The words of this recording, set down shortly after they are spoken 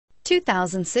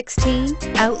2016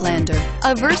 Outlander.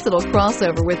 A versatile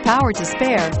crossover with power to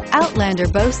spare, Outlander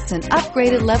boasts an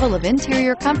upgraded level of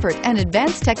interior comfort and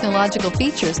advanced technological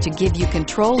features to give you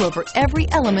control over every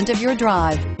element of your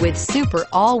drive. With super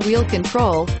all-wheel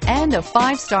control and a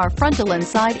 5-star frontal and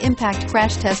side impact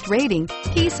crash test rating,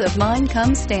 peace of mind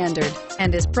comes standard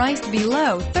and is priced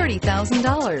below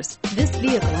 $30,000. This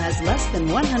vehicle has less than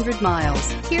 100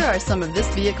 miles. Here are some of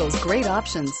this vehicle's great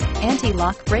options: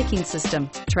 anti-lock braking system,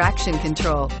 traction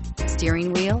control,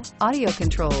 steering wheel audio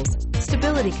controls,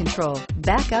 stability control,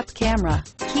 backup camera,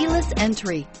 keyless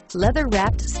entry,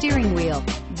 leather-wrapped steering wheel,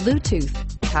 Bluetooth,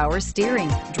 power steering,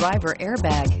 driver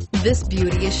airbag. This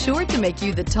beauty is sure to make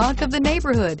you the talk of the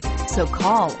neighborhood. So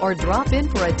call or drop in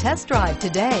for a test drive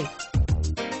today.